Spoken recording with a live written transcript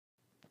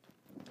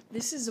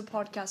This is a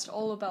podcast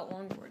all about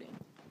longboarding.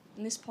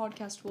 In this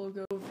podcast, we'll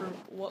go over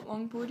what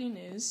longboarding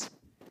is,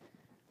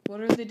 what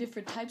are the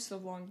different types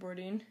of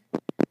longboarding,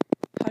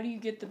 how do you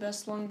get the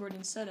best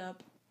longboarding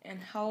setup, and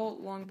how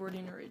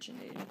longboarding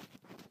originated.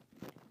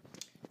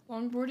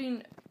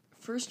 Longboarding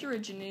first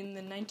originated in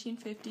the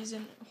 1950s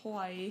in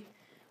Hawaii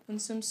when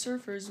some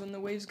surfers, when the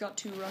waves got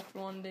too rough,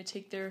 wanted to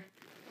take their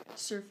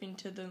surfing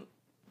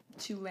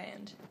to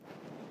land.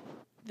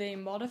 They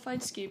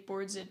modified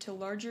skateboards into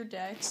larger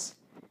decks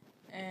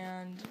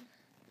and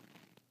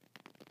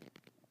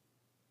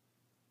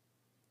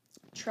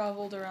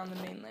traveled around the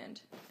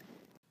mainland.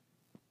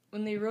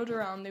 When they rode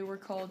around, they were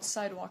called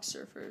sidewalk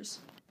surfers.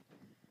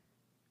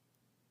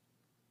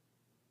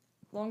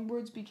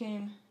 Longboards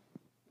became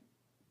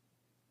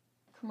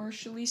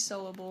commercially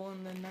sellable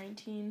in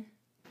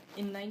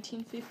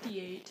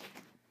 1958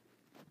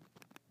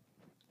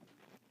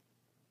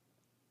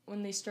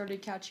 when they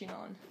started catching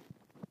on.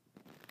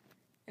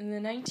 In the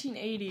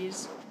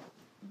 1980s,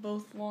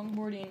 both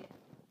longboarding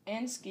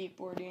and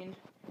skateboarding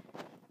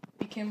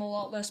became a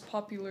lot less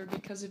popular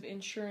because of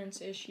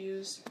insurance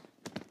issues,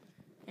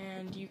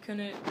 and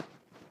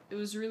it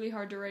was really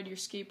hard to ride your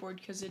skateboard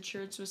because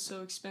insurance was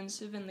so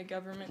expensive and the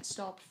government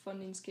stopped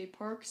funding skate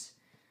parks,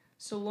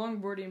 so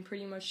longboarding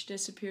pretty much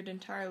disappeared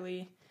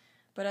entirely.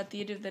 But at the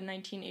end of the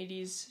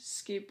 1980s,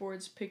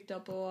 skateboards picked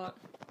up a lot.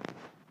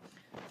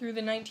 Through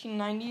the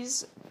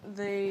 1990s,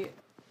 they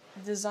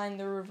designed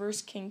the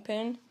reverse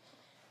kingpin.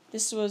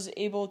 This was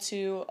able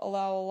to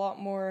allow a lot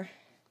more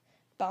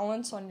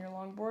balance on your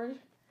longboard,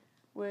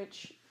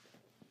 which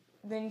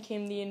then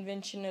came the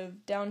invention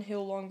of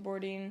downhill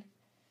longboarding,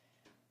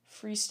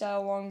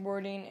 freestyle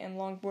longboarding, and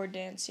longboard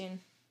dancing.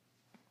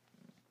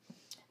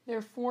 There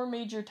are 4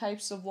 major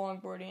types of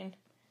longboarding.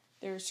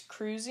 There's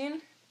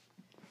cruising,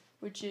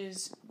 which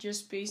is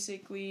just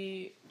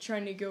basically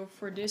trying to go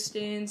for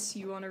distance.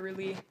 You want a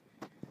really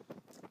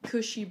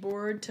cushy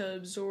board to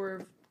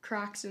absorb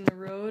cracks in the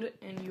road,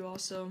 and you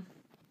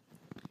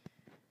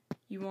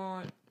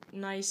want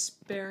nice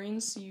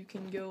bearings so you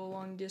can go a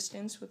long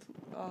distance with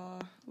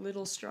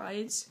little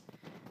strides.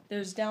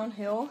 There's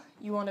downhill.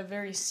 You want a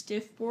very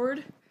stiff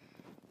board.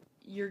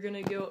 You're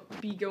gonna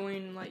be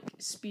going like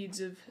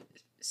speeds of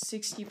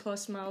 60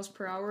 plus miles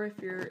per hour if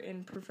you're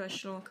in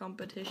professional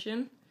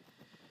competition.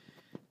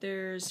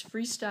 There's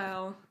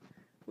freestyle,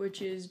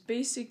 which is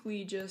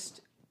basically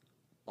just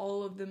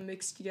all of them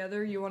mixed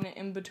together. You want an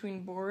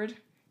in-between board,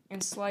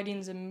 and sliding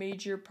is a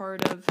major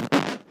part of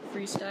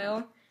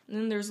freestyle. And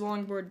then there's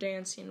longboard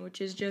dancing,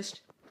 which is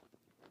just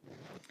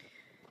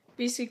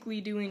basically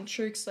doing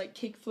tricks like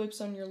kick flips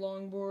on your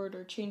longboard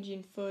or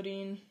changing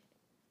footing.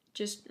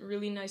 Just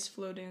really nice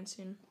flow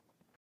dancing.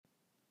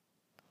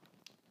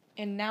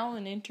 And now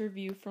an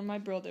interview from my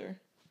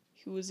brother,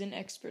 who is an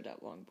expert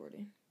at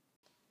longboarding.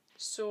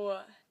 So,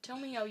 tell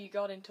me how you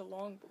got into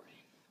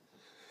longboarding.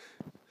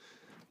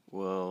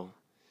 Well,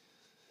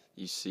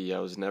 you see,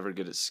 I was never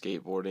good at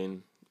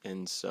skateboarding,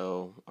 and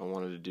so I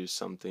wanted to do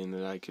something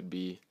that I could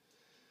be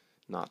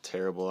not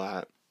terrible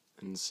at,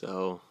 and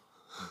so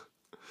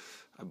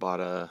I bought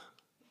a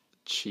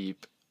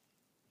cheap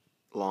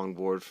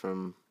longboard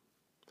from,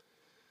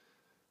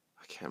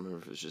 I can't remember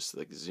if it was just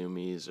like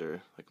Zoomies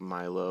or like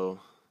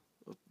Milo.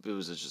 It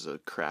was just a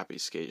crappy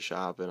skate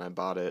shop, and I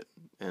bought it,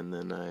 and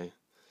then I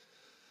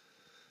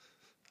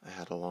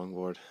had a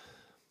longboard.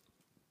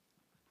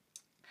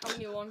 How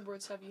many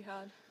longboards have you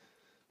had?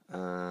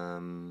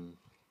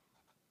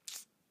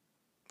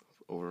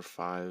 Over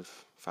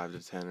 5 to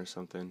 10 or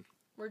something.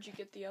 Where'd you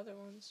get the other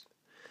ones?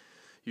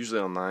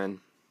 Usually online.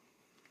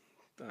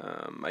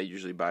 I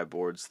usually buy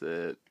boards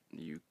that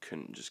you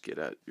couldn't just get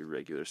at your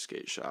regular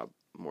skate shop,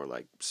 more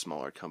like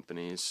smaller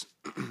companies,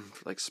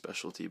 like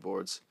specialty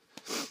boards.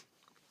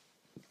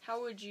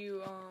 How would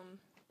you,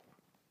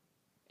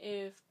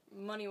 if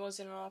money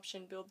wasn't an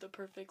option, build the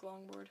perfect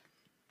longboard?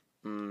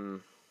 I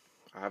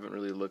haven't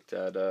really looked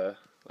at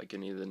like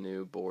any of the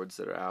new boards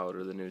that are out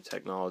or the new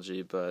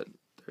technology, but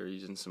they're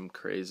using some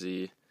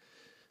crazy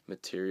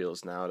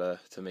materials now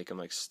to make them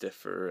like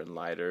stiffer and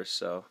lighter.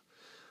 So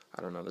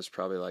I don't know, there's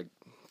probably like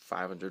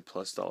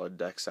 $500+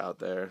 decks out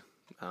there.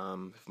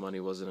 If money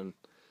wasn't an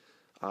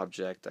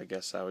object, I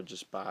guess I would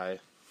just buy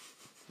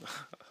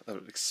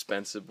an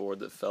expensive board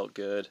that felt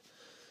good.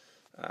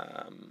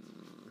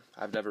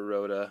 I've never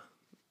rode a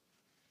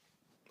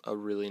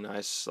really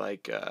nice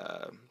like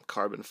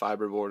carbon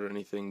fiber board or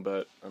anything,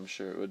 but I'm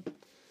sure it would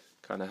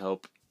kind of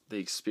help the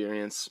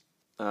experience.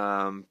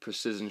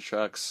 Precision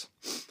trucks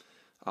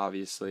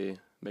obviously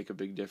make a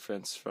big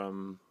difference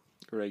from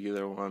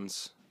regular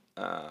ones,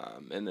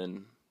 and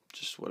then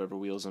just whatever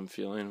wheels I'm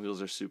feeling.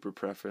 Wheels are super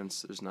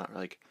preference. There's not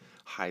like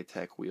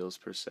high-tech wheels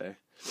per se.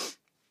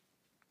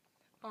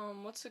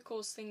 What's the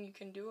coolest thing you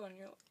can do on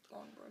your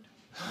longboard?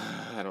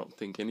 I don't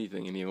think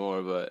anything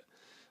anymore, but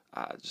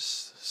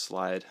just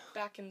slide.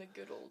 Back in the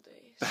good old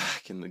days.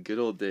 Back in the good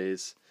old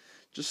days.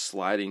 Just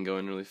sliding,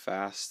 going really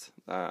fast.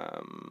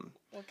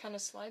 What kind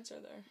of slides are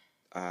there?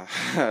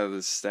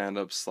 There's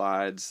stand-up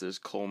slides, there's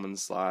Coleman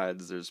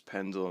slides, there's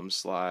pendulum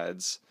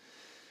slides.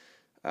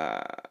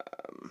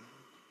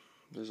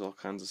 There's all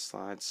kinds of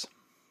slides,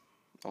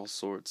 all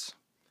sorts.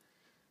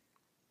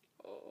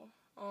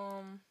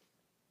 Oh,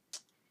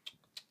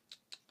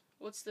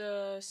 what's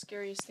the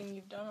scariest thing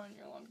you've done on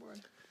your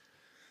longboard?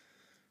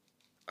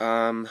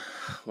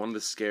 One of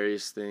the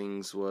scariest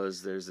things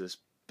was there's this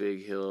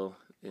big hill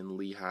in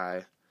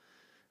Lehigh,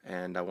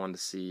 and I wanted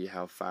to see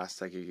how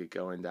fast I could get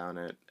going down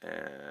it,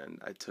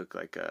 and I took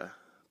like a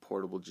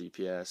portable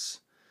GPS.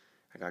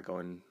 I got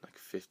going like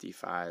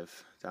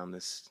 55 down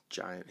this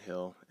giant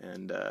hill,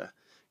 and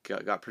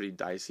got pretty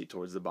dicey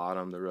towards the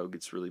bottom. The road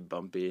gets really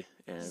bumpy.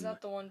 And Is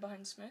that the one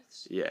behind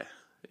Smith's? Yeah,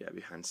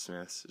 behind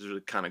Smith's. It's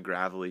really kind of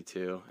gravelly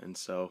too, and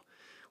so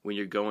when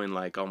you're going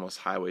like almost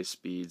highway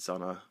speeds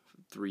on a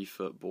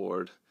 3-foot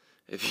board,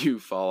 if you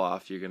fall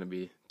off, you're gonna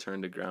be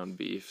turned to ground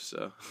beef.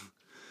 So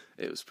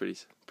it was pretty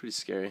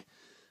scary.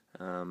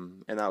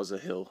 And that was a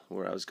hill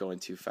where I was going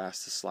too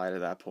fast to slide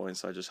at that point,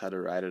 so I just had to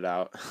ride it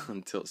out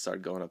until it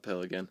started going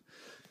uphill again.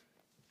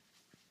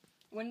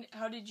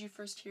 How did you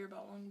first hear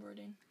about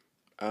longboarding?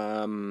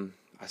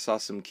 I saw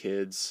some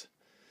kids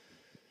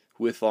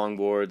with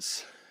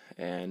longboards,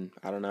 and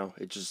I don't know,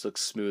 it just looked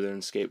smoother than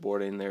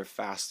skateboarding. They were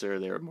faster,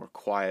 they were more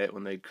quiet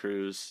when they'd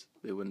cruise.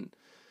 They wouldn't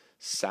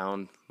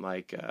sound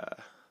like,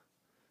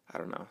 I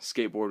don't know,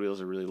 skateboard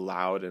wheels are really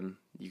loud and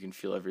you can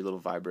feel every little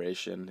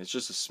vibration. It's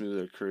just a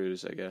smoother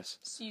cruise, I guess.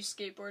 So you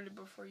skateboarded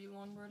before you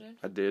longboarded?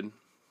 I did.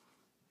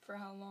 For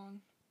how long?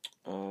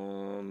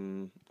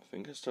 I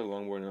think I started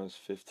longboarding when I was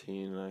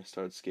 15, and I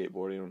started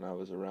skateboarding when I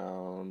was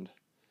around,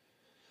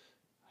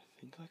 I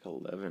think like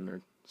 11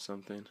 or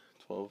something,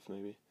 12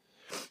 maybe.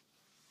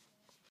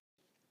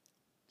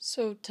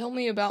 So tell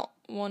me about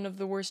one of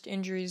the worst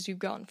injuries you've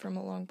gotten from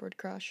a longboard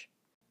crash.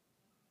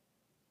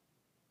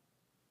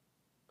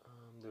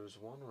 There was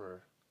one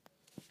where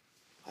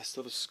I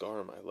still have a scar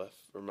on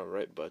my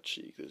right butt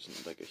cheek. There's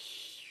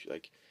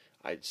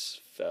I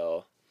just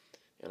fell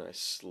and I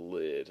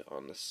slid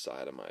on the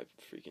side of my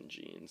freaking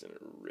jeans, and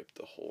it ripped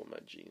a hole in my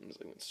jeans.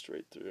 I went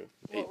straight through.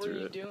 What were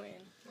you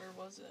doing? Where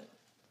was it?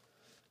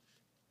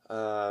 It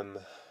was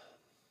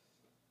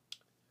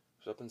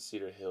up in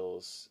Cedar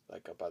Hills,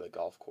 like up by the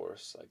golf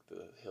course. Like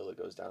the hill that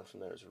goes down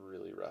from there is a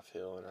really rough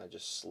hill, and I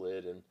just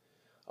slid, and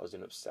I was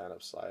doing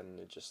stand-up sliding, and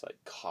it just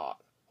like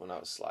caught when I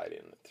was sliding,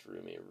 and it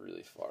threw me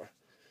really far.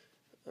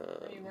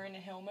 Were you wearing a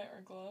helmet or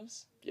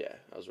gloves? Yeah,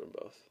 I was wearing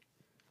both.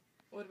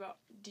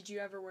 Did you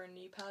ever wear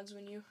knee pads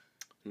when you?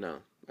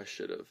 No, I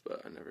should have,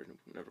 but I never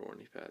wore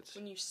knee pads.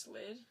 When you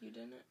slid, you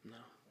didn't? No,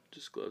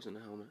 just gloves and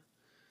a helmet.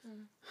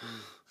 Mm.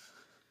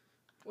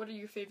 What are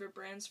your favorite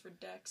brands for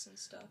decks and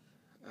stuff?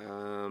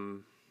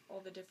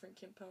 All the different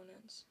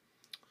components.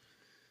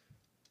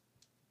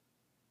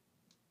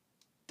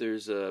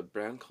 There's a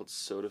brand called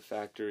Soda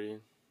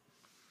Factory.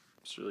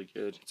 It's really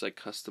good. It's like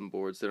custom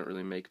boards. They don't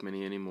really make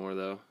many anymore,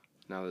 though.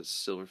 Now that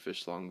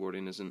Silverfish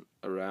Longboarding isn't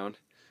around.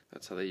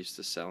 That's how they used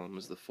to sell them,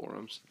 was the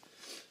forums.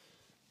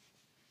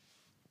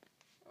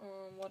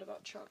 What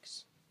about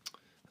trucks?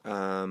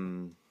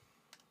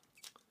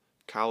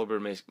 Caliber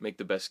make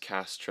the best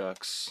cast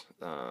trucks.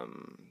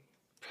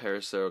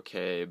 Paris are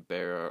okay.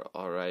 Bear are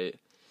alright.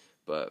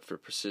 But for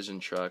precision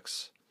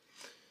trucks,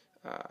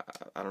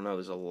 I don't know,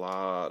 there's a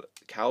lot.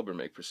 Caliber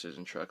make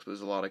precision trucks, but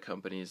there's a lot of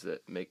companies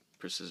that make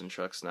precision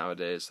trucks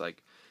nowadays.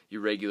 Like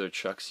your regular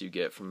trucks you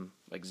get from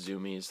like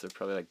Zoomies, they're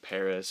probably like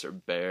Paris or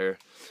Bear,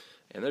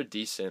 and they're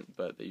decent,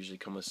 but they usually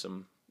come with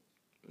some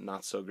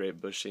not so great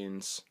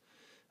bushings.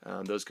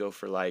 Those go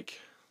for like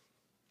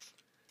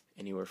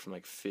anywhere from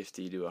like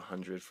 50 to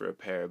 100 for a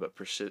pair, but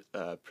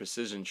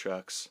precision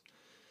trucks,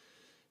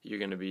 you're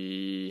going to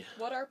be...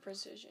 What are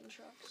precision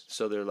trucks?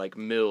 So they're like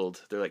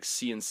milled. They're like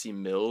CNC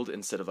milled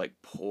instead of like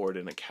poured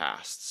in a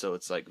cast. So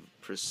it's like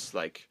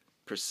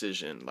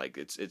precision. Like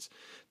it's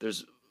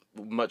there's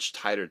much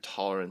tighter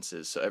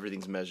tolerances. So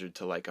everything's measured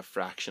to like a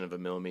fraction of a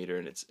millimeter,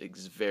 and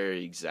it's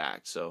very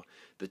exact. So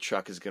the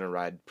truck is going to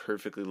ride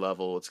perfectly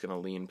level. It's going to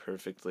lean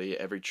perfectly.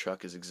 Every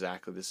truck is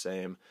exactly the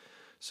same.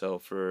 So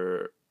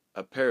for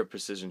a pair of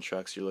precision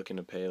trucks, you're looking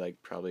to pay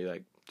probably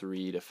 $300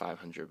 to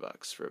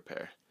 $500 for a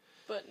pair.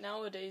 But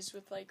nowadays,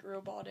 with like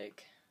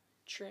robotic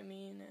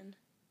trimming and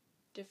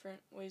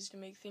different ways to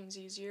make things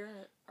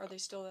easier, are they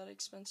still that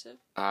expensive?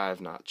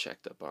 I've not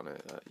checked up on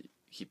it.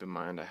 Keep in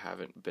mind, I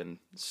haven't been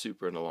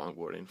super into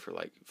longboarding for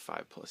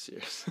 5+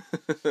 years.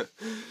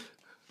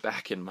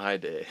 Back in my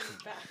day.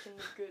 Back in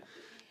the good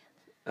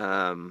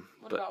day.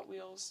 What about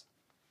wheels?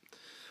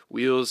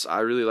 Wheels,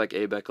 I really like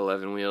ABEC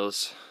 11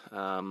 wheels.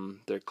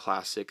 They're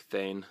classic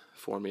Thane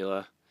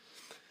formula.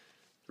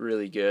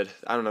 Really good.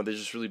 I don't know, they're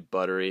just really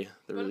buttery.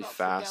 They're really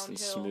fast and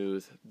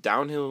smooth.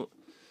 Downhill,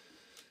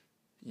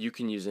 you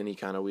can use any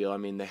kind of wheel. I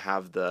mean, they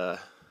have the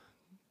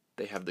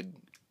I'm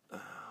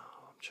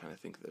trying to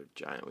think of their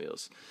giant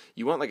wheels.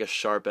 You want like a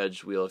sharp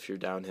edged wheel if you're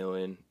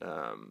downhilling.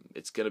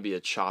 It's gonna be a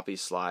choppy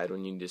slide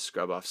when you need to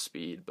scrub off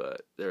speed,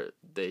 but I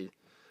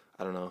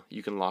don't know,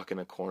 you can lock in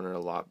a corner a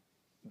lot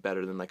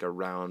better than like a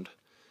round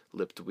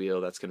lipped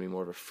wheel. That's gonna be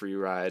more of a free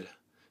ride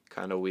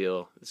kind of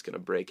wheel. It's going to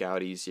break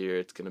out easier.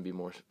 It's going to be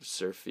more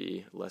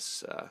surfy,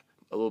 less, a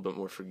little bit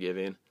more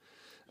forgiving.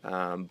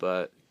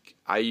 But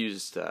I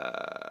used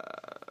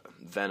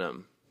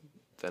Venom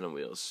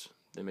wheels.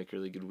 They make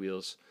really good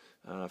wheels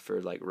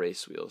for like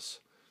race wheels.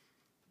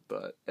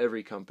 But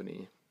every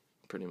company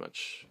pretty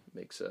much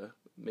makes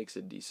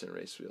a decent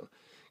race wheel,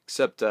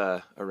 except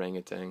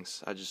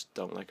orangutans. I just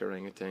don't like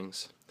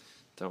orangutans.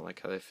 Don't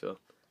like how they feel.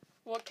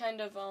 What kind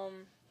of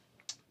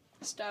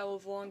style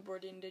of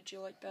longboarding did you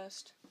like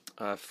best?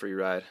 Free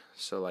ride.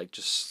 So like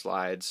just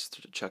slides,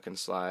 chucking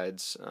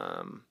slides,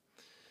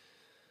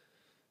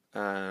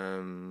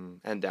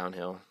 and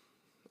downhill.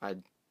 I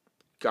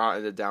got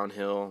into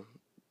downhill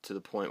to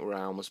the point where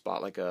I almost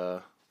bought like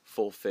a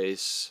full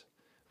face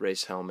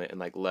race helmet and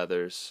like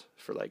leathers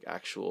for like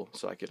actual,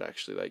 so I could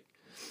actually like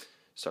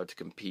start to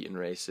compete in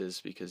races,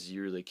 because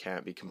you really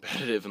can't be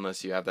competitive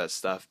unless you have that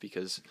stuff,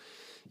 because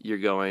you're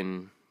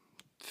going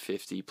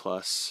 50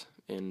 plus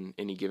in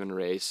any given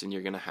race, and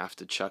you're going to have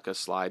to chuck a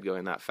slide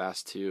going that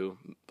fast too,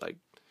 like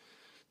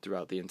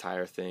throughout the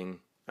entire thing.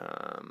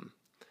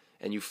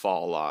 And you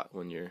fall a lot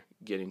when you're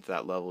getting to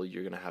that level.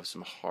 You're going to have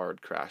some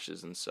hard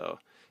crashes, and so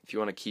if you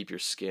want to keep your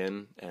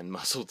skin and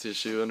muscle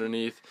tissue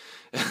underneath,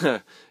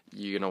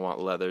 you're going to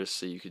want leathers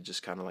so you could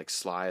just kind of like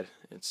slide.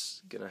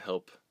 It's going to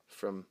help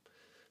from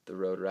the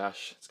road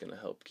rash. It's going to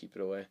help keep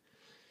it away.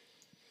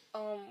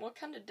 What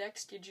kind of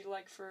decks did you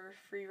like for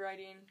free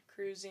riding,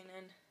 cruising,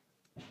 and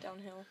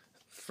downhill?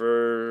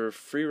 For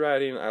free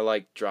riding, I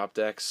like drop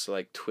decks,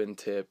 like twin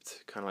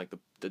tipped, kind of like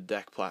the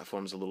deck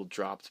platform's a little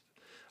dropped.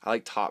 I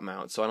like top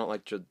mount, so I don't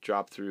like to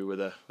drop through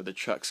where the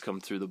trucks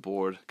come through the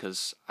board,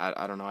 because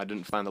I don't know, I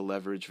didn't find the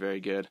leverage very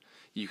good.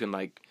 You can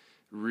like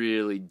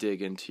really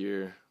dig into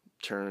your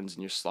turns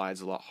and your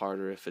slides a lot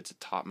harder if it's a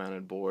top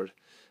mounted board.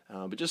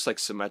 But just like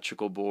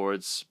symmetrical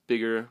boards,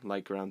 bigger,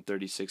 like around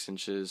 36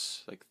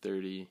 inches, like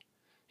 30,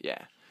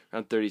 yeah,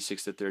 around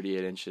 36 to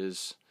 38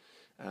 inches.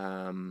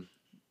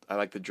 I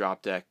like the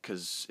drop deck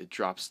because it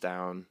drops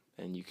down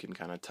and you can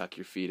kind of tuck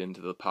your feet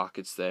into the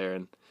pockets there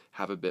and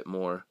have a bit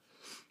more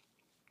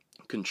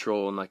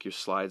control in like your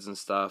slides and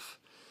stuff.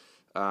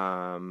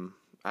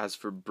 As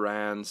for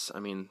brands, I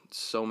mean,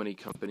 so many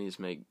companies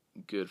make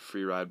good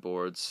free ride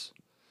boards.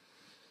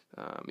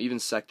 Even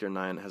Sector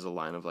 9 has a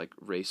line of like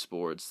race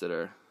boards that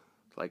are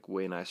like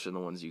way nicer than the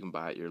ones you can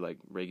buy at your like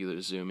regular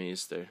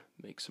Zoomies. They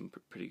make some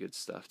pretty good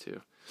stuff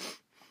too.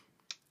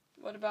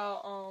 What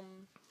about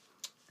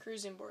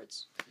cruising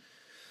boards?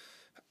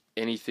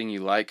 Anything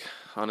you like,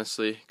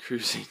 honestly.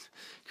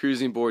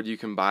 Cruising board, you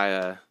can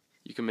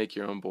make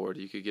your own board.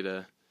 You could get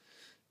a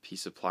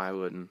piece of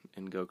plywood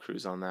and go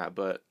cruise on that,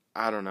 but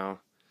I don't know.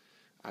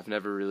 I've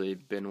never really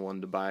been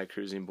one to buy a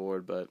cruising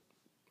board, but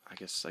I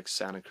guess like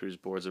Santa Cruz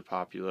boards are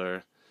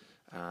popular.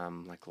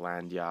 Like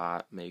Land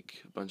Yacht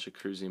make a bunch of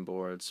cruising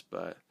boards,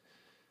 but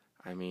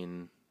I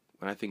mean,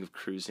 when I think of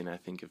cruising, I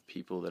think of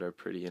people that are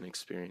pretty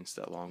inexperienced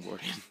at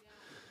longboarding.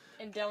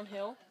 And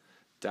downhill?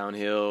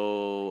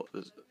 Downhill,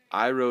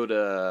 I rode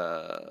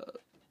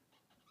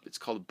it's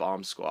called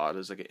Bomb Squad.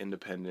 It's like an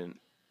independent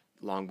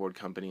longboard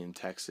company in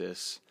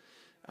Texas.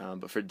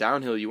 But for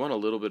downhill, you want a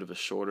little bit of a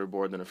shorter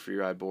board than a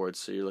freeride board,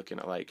 so you're looking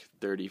at like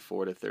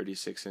 34 to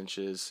 36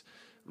 inches,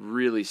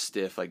 really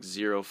stiff, like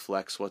zero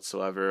flex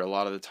whatsoever. A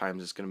lot of the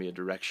times it's going to be a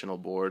directional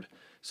board,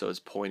 so it's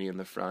pointy in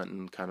the front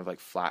and kind of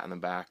like flat in the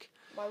back.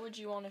 Why would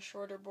you want a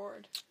shorter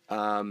board?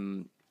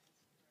 Better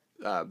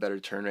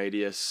turn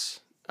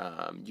radius.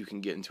 You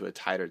can get into a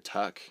tighter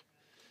tuck.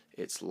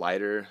 It's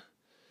lighter.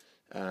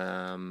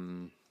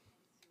 Yeah,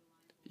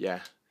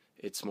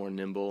 it's more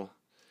nimble.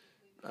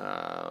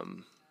 I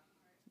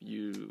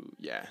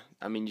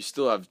mean, you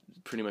still have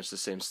pretty much the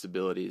same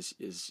stability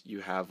as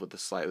you have with a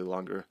slightly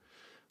longer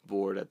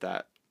board at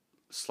that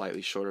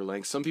slightly shorter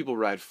length. Some people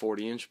ride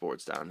 40-inch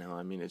boards downhill.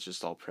 I mean, it's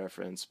just all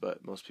preference,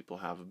 but most people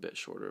have a bit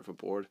shorter of a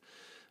board.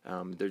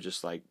 They're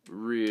just like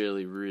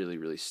really, really,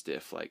 really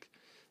stiff, like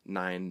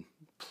 9+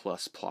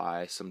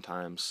 ply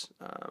sometimes,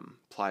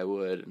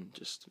 plywood, and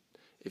just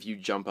if you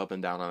jump up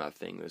and down on that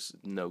thing, there's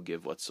no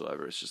give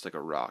whatsoever. It's just like a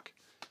rock.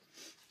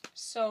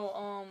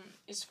 So,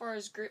 as far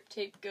as grip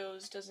tape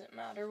goes, does it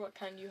matter what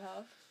kind you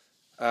have?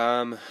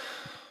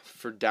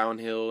 For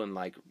downhill and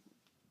like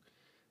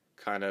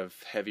kind of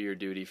heavier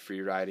duty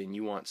free riding,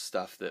 you want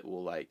stuff that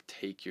will like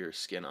take your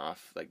skin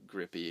off, like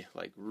grippy,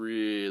 like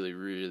really,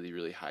 really,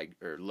 really high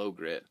or low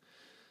grit.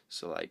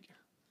 So like,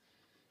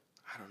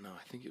 I don't know,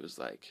 I think it was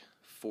like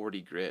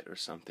 40 grit or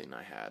something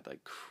I had,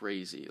 like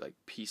crazy, like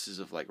pieces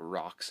of like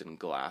rocks and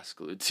glass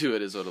glued to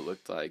it is what it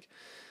looked like.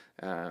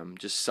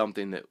 Just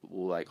something that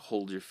will like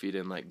hold your feet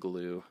in like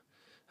glue.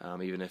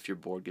 Even if your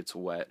board gets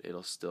wet,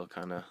 it'll still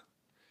kind of,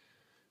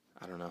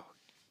 I don't know,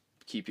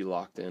 keep you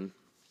locked in.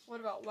 What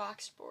about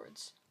waxed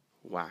boards?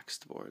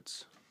 Waxed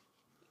boards.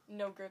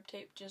 No grip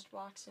tape, just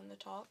wax in the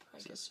top, I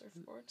guess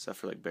surfboards. Is that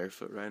for like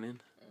barefoot riding?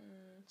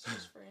 It's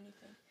just for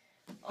anything.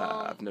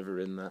 I've never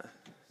ridden that.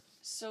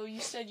 So you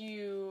said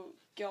you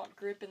got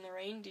grip in the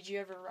rain. Did you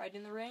ever ride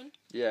in the rain?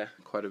 Yeah,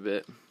 quite a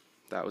bit.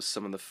 That was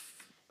some of the,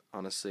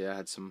 honestly, I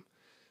had some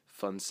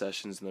fun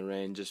sessions in the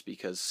rain just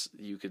because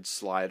you could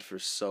slide for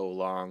so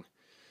long.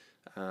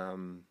 I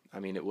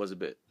mean, it was a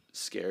bit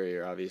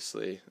scarier,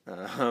 obviously.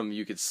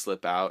 You could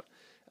slip out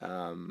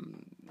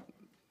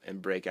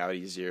and break out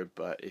easier,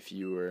 but if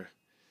you were,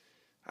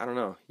 I don't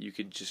know, you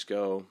could just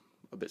go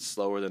a bit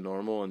slower than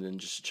normal and then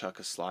just chuck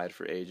a slide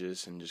for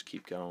ages and just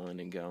keep going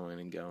and going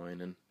and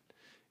going. And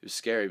it was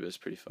scary, but it was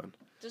pretty fun.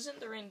 Doesn't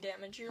the rain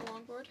damage your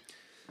longboard?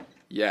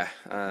 Yeah,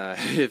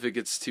 if it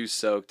gets too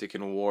soaked, it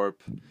can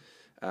warp.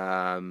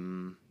 As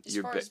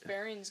far as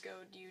bearings go,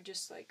 do you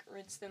just like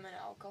rinse them in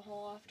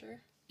alcohol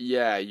after?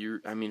 Yeah,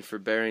 for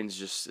bearings,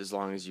 just as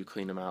long as you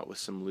clean them out with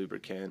some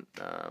lubricant,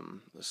 a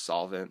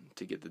solvent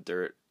to get the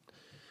dirt.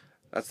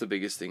 That's the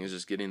biggest thing, is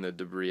just getting the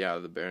debris out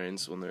of the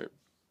bearings when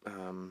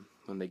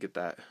they get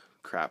that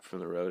crap from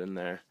the road in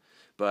there.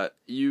 But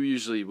you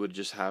usually would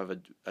just have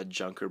a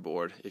junker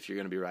board if you're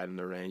going to be riding in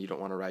the rain. You don't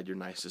want to ride your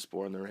nicest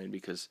board in the rain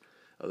because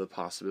of the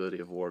possibility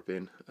of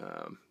warping.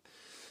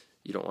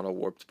 You don't want a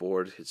warped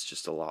board. It's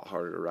just a lot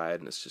harder to ride,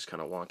 and it's just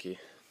kind of wonky.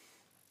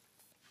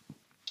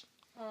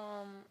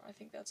 I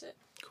think that's it.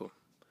 Cool.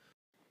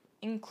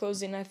 In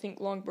closing, I think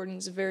longboarding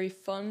is a very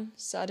fun,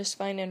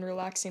 satisfying, and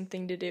relaxing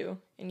thing to do,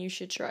 and you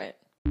should try it.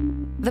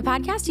 The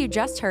podcast you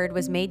just heard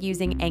was made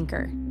using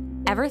Anchor.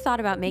 Ever thought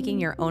about making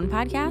your own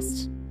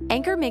podcast?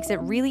 Anchor makes it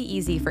really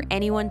easy for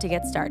anyone to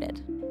get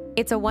started.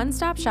 It's a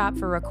one-stop shop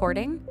for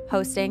recording,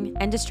 hosting,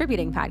 and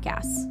distributing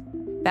podcasts.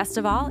 Best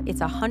of all,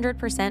 it's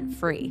 100%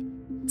 free.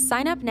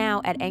 Sign up now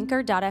at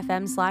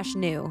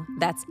anchor.fm/new.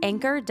 That's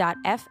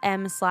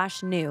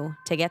anchor.fm/new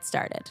to get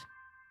started.